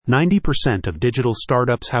90% of digital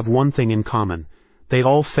startups have one thing in common. They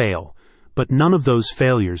all fail. But none of those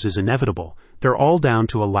failures is inevitable. They're all down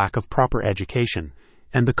to a lack of proper education.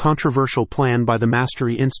 And the controversial plan by the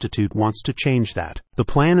Mastery Institute wants to change that. The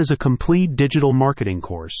plan is a complete digital marketing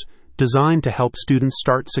course designed to help students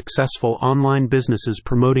start successful online businesses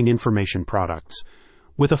promoting information products.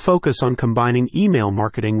 With a focus on combining email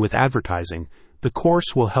marketing with advertising, the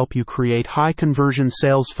course will help you create high-conversion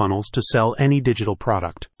sales funnels to sell any digital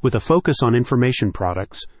product. With a focus on information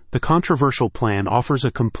products, the controversial plan offers a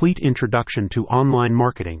complete introduction to online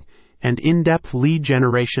marketing and in-depth lead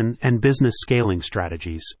generation and business scaling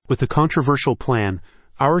strategies. With the controversial plan,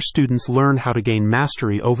 our students learn how to gain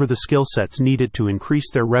mastery over the skill sets needed to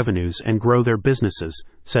increase their revenues and grow their businesses,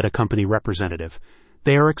 said a company representative.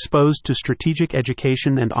 They are exposed to strategic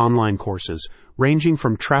education and online courses, ranging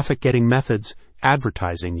from traffic-getting methods,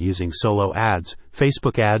 advertising using solo ads,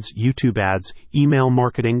 Facebook ads, YouTube ads, email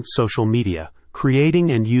marketing, social media,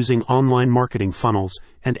 creating and using online marketing funnels,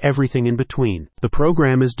 and everything in between. The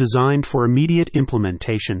program is designed for immediate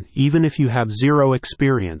implementation, even if you have zero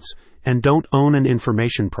experience and don't own an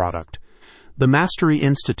information product. The Mastery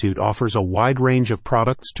Institute offers a wide range of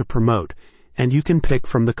products to promote, and you can pick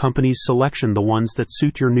from the company's selection the ones that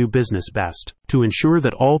suit your new business best. To ensure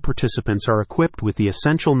that all participants are equipped with the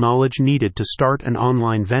essential knowledge needed to start an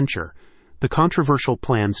online venture, the controversial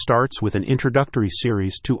plan starts with an introductory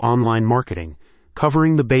series to online marketing,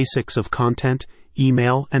 covering the basics of content,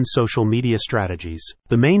 email, and social media strategies.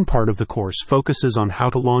 The main part of the course focuses on how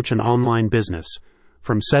to launch an online business,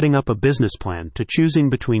 from setting up a business plan to choosing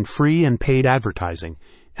between free and paid advertising,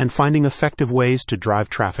 and finding effective ways to drive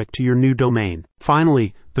traffic to your new domain.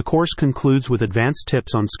 Finally, the course concludes with advanced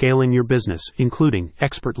tips on scaling your business, including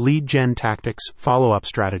expert lead gen tactics, follow-up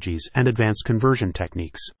strategies, and advanced conversion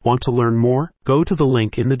techniques. Want to learn more? Go to the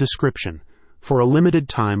link in the description. For a limited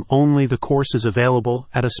time only, the course is available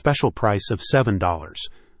at a special price of $7.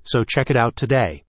 So check it out today.